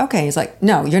 I'm like, okay. He's like,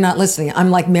 no, you're not listening. I'm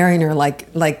marrying her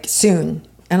soon.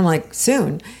 And I'm like,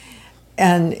 soon?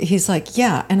 And he's like,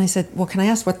 yeah. And I said, well, can I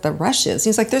ask what the rush is?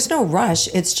 He's like, there's no rush.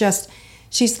 It's just,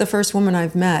 she's the first woman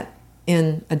I've met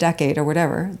in a decade or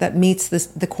whatever that meets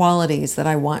the qualities that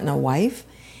I want in a wife.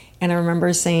 And I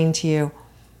remember saying to you,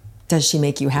 does she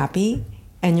make you happy?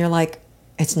 And you're like,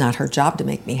 it's not her job to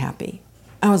make me happy.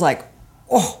 I was like,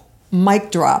 oh, mic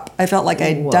drop. I felt like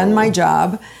I'd done my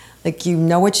job. You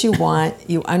know what you want.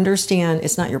 You understand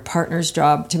it's not your partner's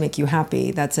job to make you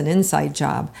happy. That's an inside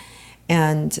job.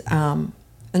 And I'm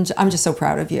just so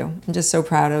proud of you. I'm just so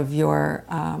proud of your,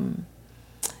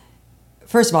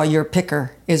 first of all, your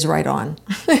picker is right on.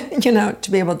 To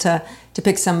be able to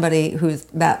pick somebody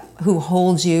who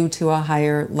holds you to a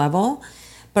higher level,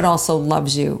 but also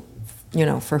loves you,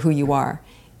 for who you are.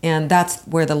 And that's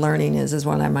where the learning is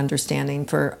what I'm understanding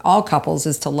for all couples,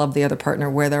 is to love the other partner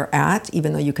where they're at,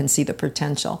 even though you can see the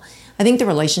potential. I think the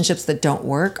relationships that don't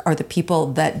work are the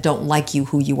people that don't like you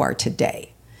who you are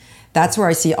today. That's where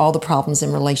I see all the problems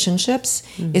in relationships,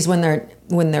 is when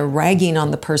they're ragging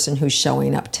on the person who's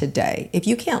showing up today. If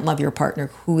you can't love your partner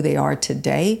who they are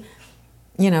today,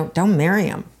 don't marry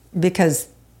them, because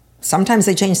sometimes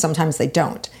they change, sometimes they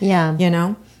don't. Yeah.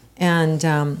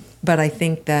 And but I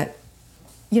think that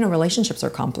relationships are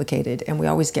complicated, and we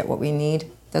always get what we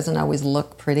need. Doesn't always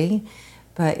look pretty,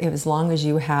 but as long as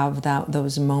you have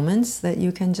those moments that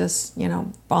you can just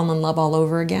fall in love all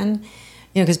over again,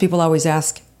 because people always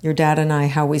ask your dad and I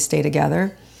how we stay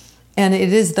together, and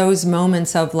it is those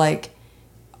moments of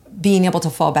being able to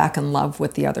fall back in love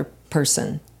with the other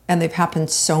person, and they've happened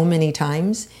so many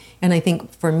times. And I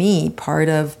think for me, part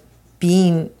of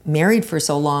being married for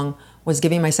so long was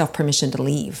giving myself permission to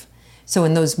leave. So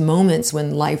in those moments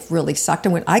when life really sucked, I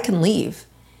went, I can leave.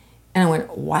 And I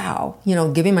went, wow,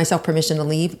 giving myself permission to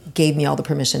leave gave me all the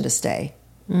permission to stay.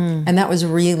 And that was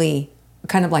really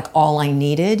kind of all I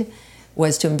needed,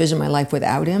 was to envision my life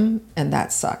without him. And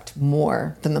that sucked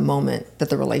more than the moment that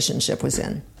the relationship was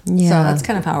in. Yeah. So that's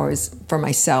kind of how I was, for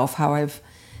myself, how I've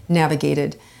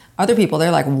navigated. Other people,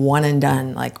 they're one and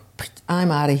done. I'm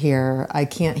out of here. I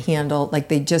can't handle,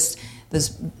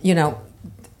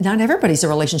 not everybody's a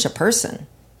relationship person.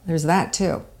 There's that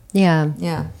too. Yeah.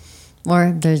 Yeah.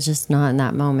 Or they're just not in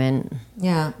that moment.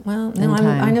 Yeah. Well, no,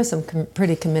 I know some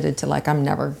pretty committed to I'm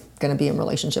never going to be in a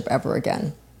relationship ever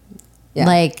again.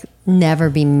 Yeah. Never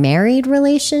be married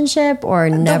relationship, or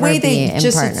never be in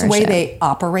partnership? It's the way they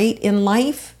operate in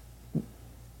life.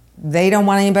 They don't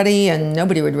want anybody, and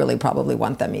nobody would really probably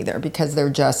want them either, because they're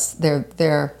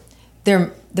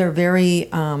very,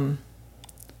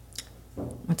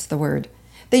 what's the word?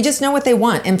 They just know what they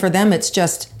want, and for them, it's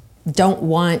just don't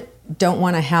want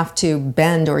to have to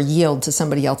bend or yield to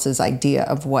somebody else's idea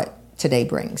of what today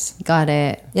brings. Got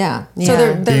it. Yeah. Yeah. So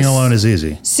they're Being alone is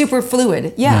easy. super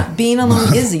fluid. Yeah. Being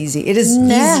alone is easy. It is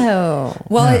No. easy.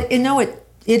 Well, it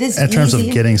is In terms easy.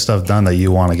 of getting stuff done that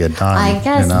you want to get done. I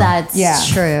guess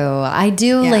that's true. I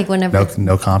do whenever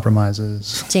No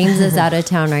compromises. James is out of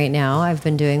town right now, I've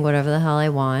been doing whatever the hell I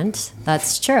want.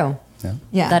 That's true.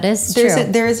 Yeah. That is There's true.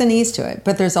 There is an ease to it,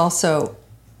 but there's a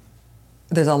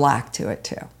lack to it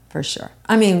too, for sure.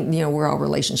 I mean, we're all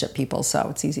relationship people, so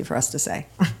it's easy for us to say.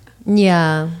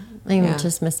 Yeah. I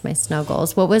just miss my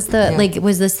snuggles. What was the, like,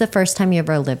 was this the first time you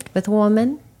ever lived with a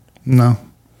woman? No.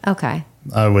 Okay.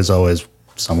 I was always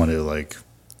someone who, like,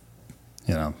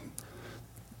 you know,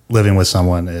 living with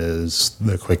someone is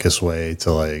the quickest way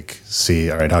to, like,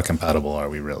 see, all right, how compatible are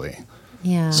we really?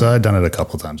 Yeah. So I'd done it a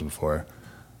couple times before.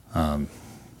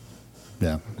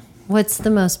 Yeah. What's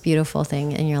the most beautiful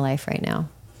thing in your life right now?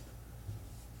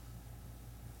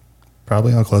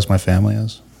 Probably how close my family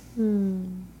is.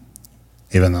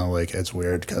 Even though, like, it's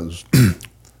weird because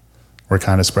we're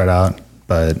kind of spread out,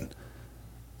 but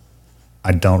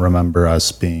I don't remember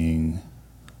us being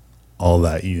all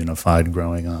that unified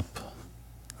growing up.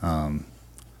 And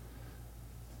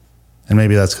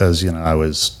maybe that's because, you know, I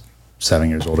was 7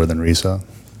 years older than Risa.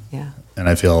 Yeah. And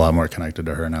I feel a lot more connected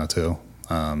to her now, too.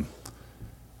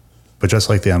 But just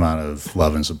like the amount of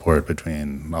love and support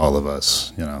between all of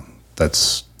us, you know,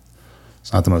 it's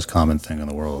not the most common thing in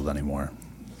the world anymore.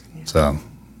 Yeah. So,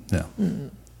 yeah.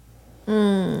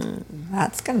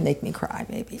 That's going to make me cry,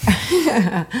 maybe.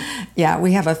 Yeah,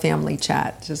 we have a family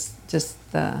chat,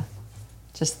 just the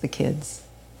kids.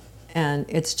 And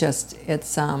it's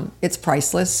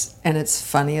priceless, and it's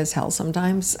funny as hell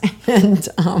sometimes. And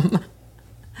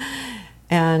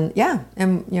yeah,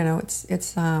 and you know,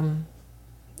 it's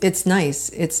nice.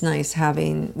 It's nice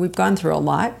having, we've gone through a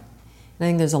lot. I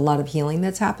think there's a lot of healing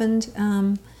that's happened,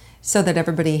 so that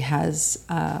everybody has,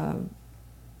 I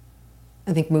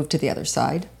think, moved to the other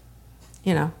side.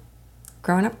 You know,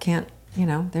 growing up can't, you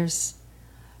know,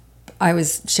 I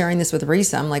was sharing this with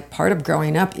Risa. I'm like, part of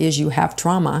growing up is you have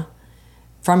trauma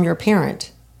from your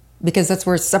parent, because that's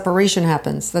where separation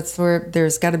happens. That's where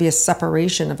there's got to be a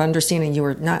separation of understanding you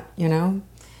were not, you know.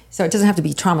 So it doesn't have to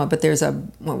be trauma, but there's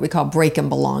what we call break in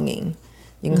belonging.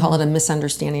 You can call it a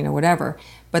misunderstanding or whatever,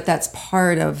 but that's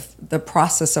part of the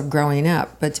process of growing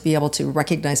up. But to be able to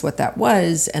recognize what that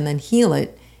was and then heal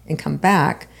it and come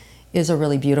back is a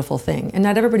really beautiful thing. And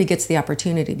not everybody gets the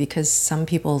opportunity, because some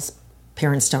people's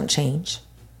parents don't change.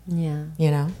 Yeah.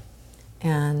 You know,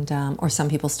 and or some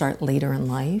people start later in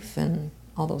life and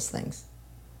all those things.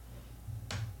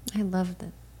 I love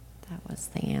that was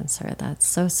the answer. That's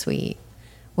so sweet.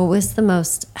 What was the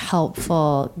most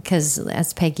helpful, because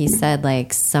as Peggy said,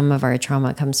 like, some of our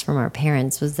trauma comes from our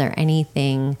parents. Was there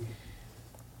anything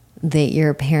that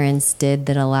your parents did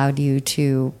that allowed you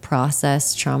to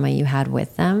process trauma you had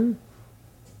with them?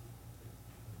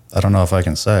 I don't know if I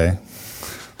can say.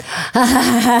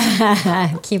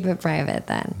 Keep it private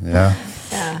then. Yeah.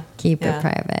 Yeah. Keep it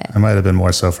private. I might have been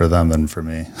more so for them than for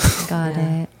me. Got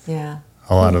it. Yeah.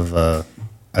 A lot of,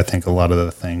 I think a lot of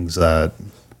the things that,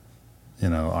 you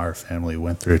know, our family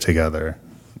went through together,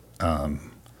 I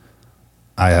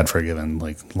had forgiven,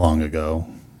 like, long ago,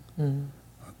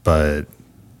 but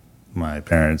my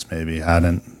parents maybe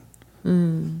hadn't.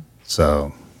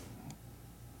 So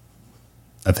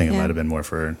I think it might have been more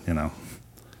for, you know,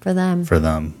 For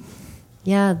them.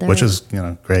 Yeah. Which is, you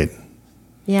know, great.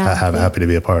 Yeah. Happy to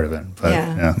be a part of it. But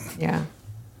Yeah.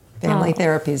 Family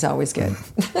therapy is always good.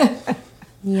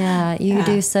 Yeah. You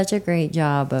do such a great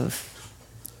job of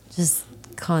just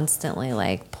constantly,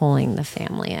 like, pulling the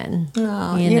family in.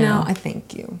 Oh, you know, I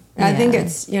thank you. I think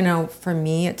it's, you know, for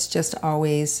me, it's just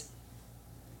always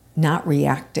not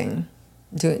reacting,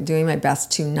 doing my best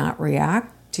to not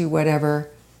react to whatever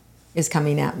is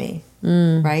coming at me,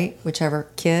 right? Whichever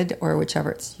kid or whichever,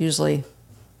 it's usually,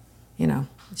 you know,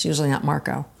 it's usually not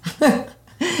Marco.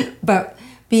 But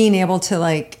being able to,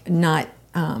 like, not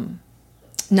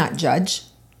judge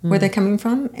where they're coming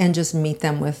from and just meet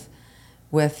them with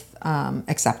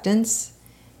acceptance,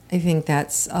 I think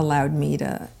that's allowed me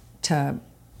to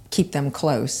keep them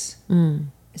close,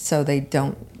 so they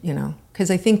don't, you know,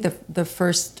 because I think the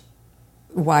first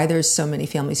why there's so many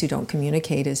families who don't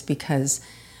communicate is because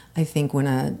I think when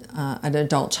an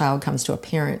adult child comes to a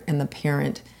parent and the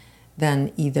parent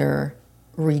then either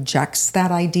rejects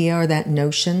that idea or that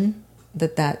notion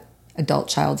that adult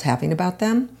child's having about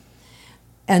them,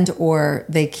 and or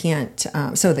they can't,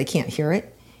 so they can't hear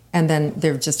it, and then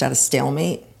they're just at a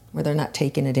stalemate where they're not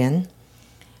taking it in,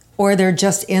 or they're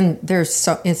just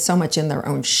it's so much in their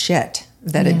own shit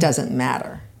that it doesn't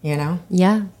matter, you know?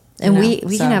 Yeah. And You know,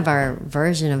 we can have our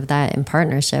version of that in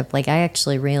partnership. Like, I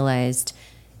actually realized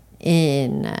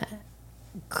in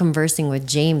conversing with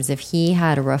James, if he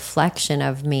had a reflection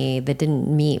of me that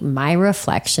didn't meet my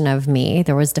reflection of me,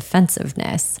 there was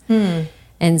defensiveness.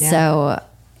 And so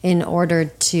in order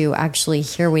to actually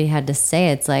hear what he had to say,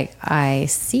 it's like, I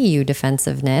see you,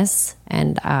 defensiveness,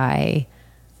 and I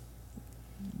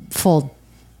fold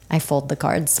the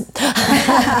cards.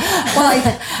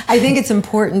 Well, I think it's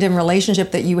important in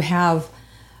relationship that you have,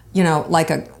 you know, like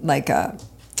a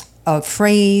a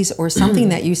phrase or something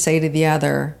that you say to the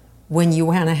other when you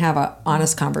want to have an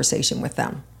honest conversation with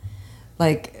them.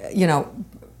 Like, you know,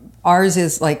 ours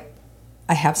is like,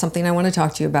 I have something I want to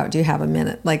talk to you about. Do you have a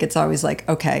minute? Like, it's always like,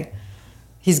 okay,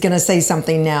 he's going to say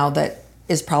something now that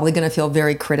is probably going to feel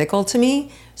very critical to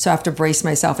me. So I have to brace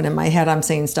myself. And in my head, I'm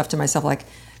saying stuff to myself like,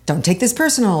 don't take this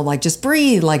personal, like just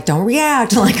breathe, like don't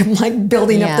react, like I'm like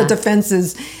building up the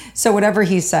defenses. So whatever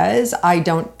he says, I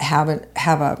don't have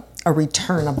a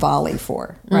return, a volley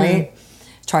for, right?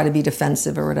 Try to be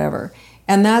defensive or whatever.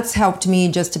 And that's helped me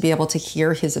just to be able to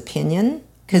hear his opinion,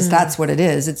 because that's what it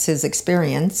is. It's his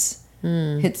experience.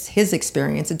 It's his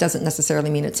experience. It doesn't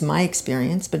necessarily mean it's my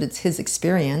experience, but it's his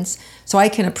experience. So I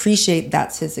can appreciate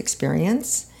that's his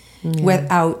experience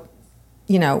without,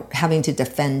 you know, having to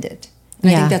defend it. And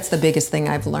I think that's the biggest thing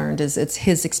I've learned is it's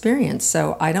his experience.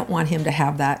 So I don't want him to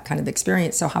have that kind of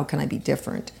experience. So how can I be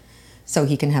different so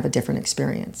he can have a different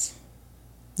experience?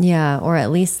 Yeah, or at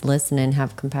least listen and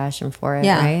have compassion for it,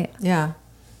 right? Yeah.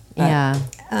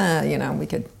 But, you know, we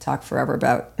could talk forever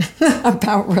about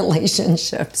about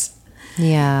relationships.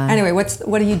 Yeah. Anyway,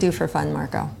 what do you do for fun,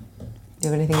 Marco? Do you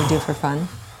have anything you do for fun?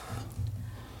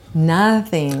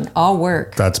 Nothing. All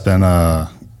work. That's been a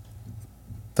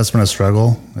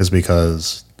struggle, is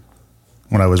because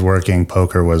when I was working,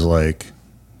 poker was like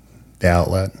the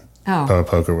outlet. Oh.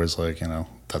 Poker was like, you know,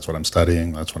 that's what I'm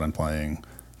studying, that's what I'm playing,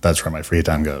 that's where my free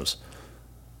time goes.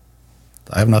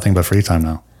 I have nothing but free time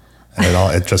now. And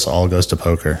it just all goes to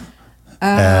poker. Oh.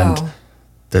 And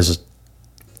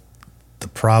the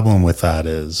problem with that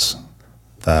is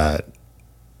that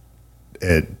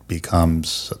it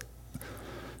becomes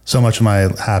so much of my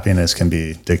happiness can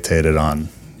be dictated on,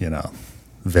 you know,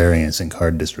 variance in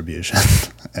card distribution.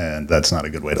 And that's not a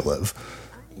good way to live.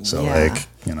 So like,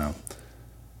 you know,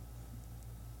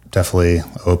 definitely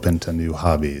open to new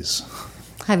hobbies.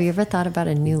 Have you ever thought about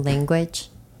a new language?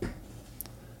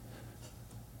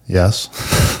 Yes.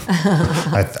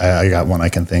 I got one I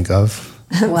can think of.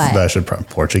 What? That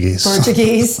Portuguese.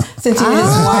 Portuguese, since his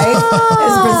wife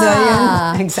is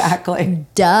Brazilian. Exactly.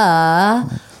 Duh.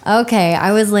 Okay,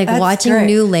 I was like That's watching great.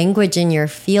 new language in your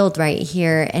field right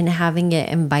here and having it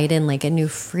invite in like a new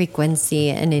frequency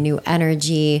and a new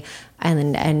energy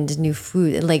and new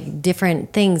food, like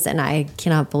different things. And I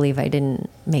cannot believe I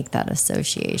didn't make that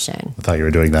association. I thought you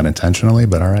were doing that intentionally,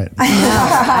 but all right. No,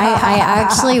 I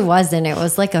actually wasn't. It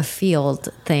was like a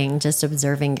field thing, just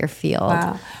observing your field.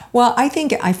 Wow. Well, I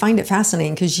find it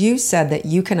fascinating because you said that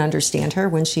you can understand her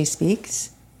when she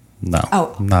speaks.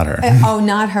 No, not her.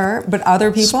 Not her, but other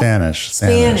people? Spanish.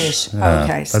 Yeah.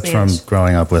 Okay, That's Spanish. from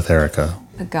growing up with Erica.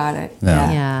 Got it.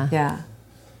 Yeah.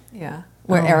 Yeah.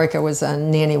 Where Erica was a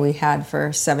nanny we had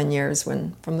for 7 years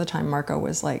from the time Marco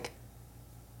was like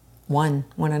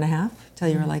 1.5 till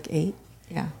you were like 8.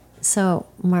 Yeah. So,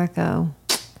 Marco,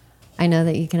 I know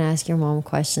that you can ask your mom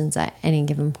questions at any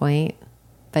given point,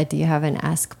 but do you have an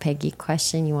Ask Peggy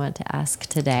question you want to ask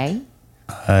today?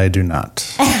 I do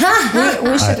not. We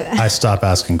should. I stopped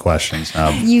asking questions now.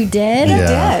 You did?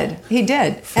 Yeah. He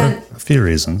did. For a few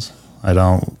reasons.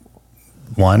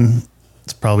 One,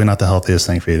 it's probably not the healthiest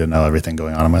thing for you to know everything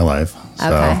going on in my life. So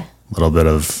Okay. a little bit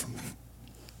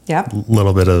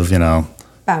of, you know,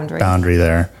 boundary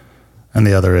there. And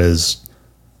the other is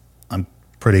I'm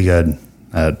pretty good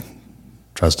at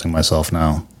trusting myself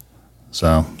now.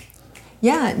 So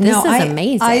Yeah, This is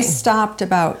amazing. I stopped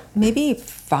about maybe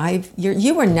 5 years.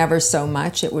 You were never so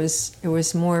much. It was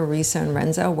more Risa and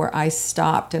Renzo where I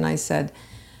stopped and I said,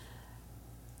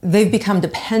 they've become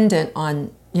dependent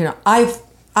on, you know,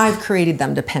 I've created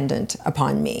them dependent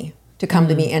upon me to come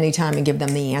to me anytime and give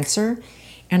them the answer.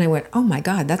 And I went, oh my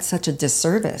God, that's such a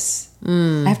disservice.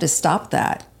 I have to stop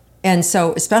that. And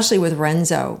so, especially with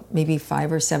Renzo, maybe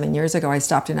 5 or 7 years ago, I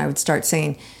stopped and I would start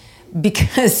saying,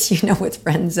 because, you know, with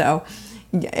Renzo,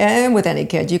 and with any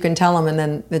kid, you can tell them, and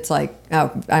then it's like, oh,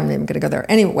 I'm not even going to go there.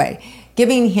 Anyway,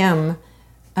 giving him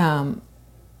the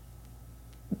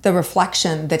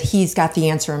reflection that he's got the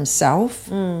answer himself,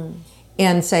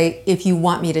 and say, if you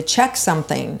want me to check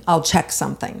something, I'll check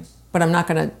something, but I'm not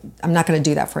going to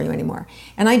do that for you anymore.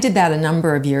 And I did that a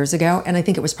number of years ago, and I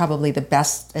think it was probably the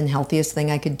best and healthiest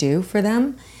thing I could do for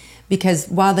them. Because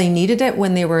while they needed it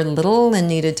when they were little and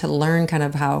needed to learn kind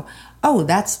of how, oh,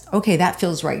 that's okay, that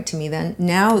feels right to me then.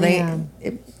 Now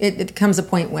it comes a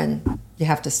point when you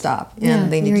have to stop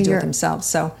and they need to do it themselves.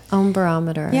 So Own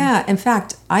barometer. yeah, in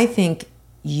fact, I think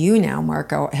you now,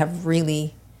 Marco, have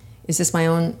really, is this my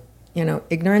own, you know,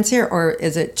 ignorance here, or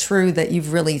is it true that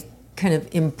you've really kind of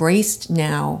embraced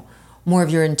now more of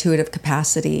your intuitive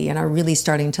capacity and are really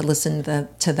starting to listen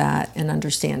to that and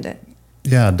understand it?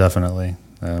 yeah, definitely.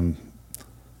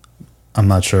 I'm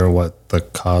not sure what the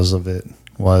cause of it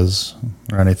was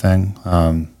or anything.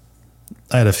 I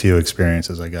had a few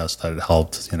experiences, I guess, that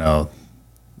helped,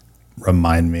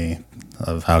 remind me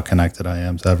of how connected I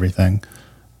am to everything.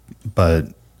 But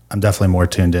I'm definitely more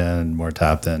tuned in and more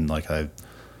tapped in. Like,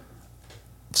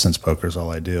 since poker's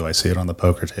all I do, I see it on the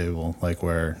poker table, like,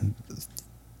 where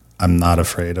I'm not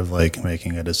afraid of, like,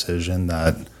 making a decision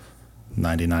that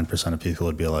 99% of people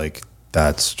would be like,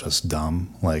 that's just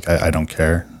dumb. Like, I don't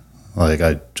care. Like,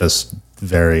 I just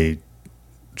very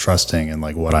trusting in,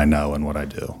 like, what I know and what I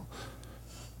do.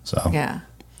 So Yeah.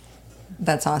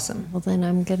 That's awesome. Well, then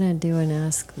I'm going to do an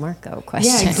Ask Marco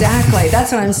question. Yeah, exactly.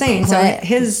 That's what I'm saying. So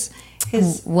his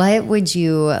what would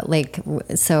you like?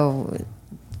 So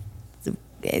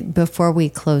before we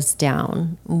close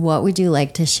down, what would you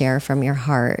like to share from your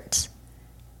heart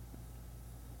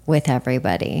with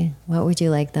everybody? What would you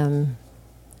like them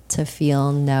to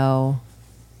feel, know,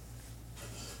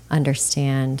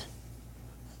 understand?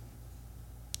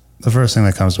 the first thing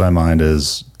that comes to my mind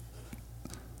is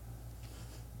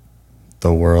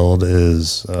the world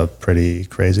is a pretty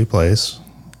crazy place.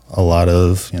 A lot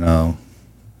of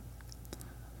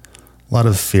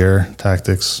fear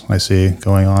tactics I see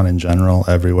going on in general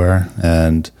everywhere.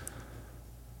 And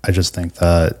I just think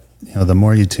that, the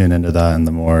more you tune into that and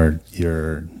the more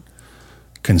you're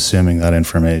consuming that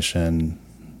information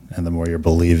and the more you're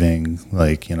believing,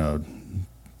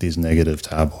 these negative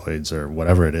tabloids or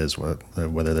whatever it is,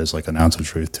 whether there's like an ounce of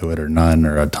truth to it or none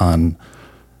or a ton,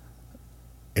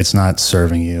 it's not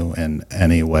serving you in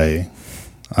any way.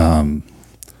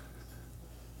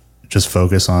 Just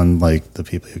focus on the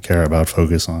people you care about.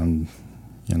 Focus on,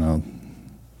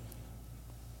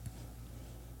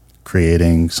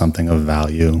 creating something of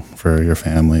value for your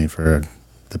family, for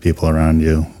the people around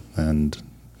you, and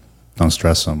don't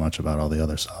stress so much about all the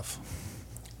other stuff.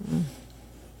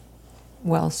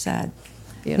 Well said.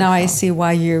 Beautiful. Now I see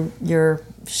why you're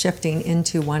shifting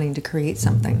into wanting to create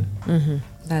something. Mm-hmm.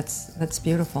 That's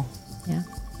beautiful. Yeah.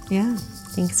 Yeah.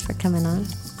 Thanks for coming on.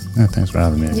 Yeah, thanks for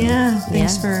having me. Yeah.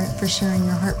 Thanks Yeah. for sharing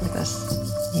your heart with us.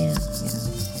 Yeah.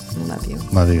 Yeah. I love you.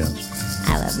 Love you guys.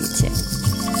 I love you too.